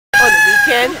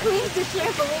can. Who's the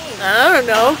trampoline? I don't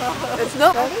know. It's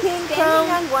not Are they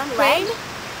standing on one leg?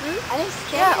 Are they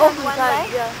standing on one leg?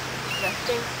 Yeah,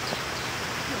 resting.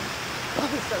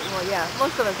 Well, yeah,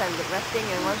 most of the time they're resting,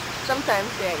 and sometimes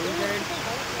they're injured.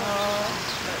 I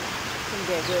think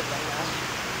they're good right now.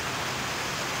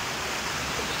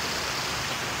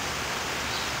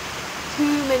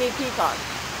 Too many peacocks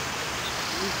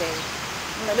these days.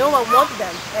 But no one wants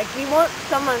them. Like we want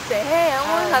someone to say, hey, I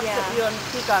want to have your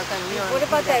peacock, and we want. What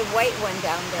about that white one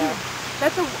down there?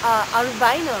 That's a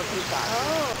albino peacock.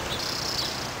 Oh.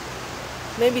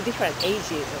 Maybe different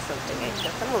ages or something.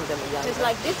 Some of them are younger. It's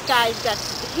like this guy's got,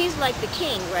 he's like the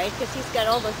king, right? Because he's got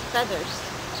all those feathers.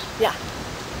 Yeah.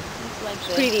 He's like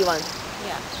the Pretty one.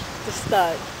 Yeah. The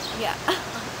stud. Yeah.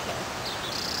 Okay.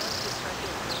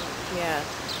 Yeah.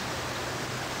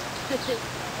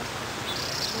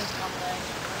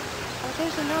 Oh,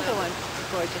 there's another one.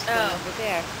 Gorgeous one over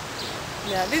there.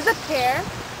 Yeah, this is a pair,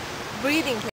 breeding pair.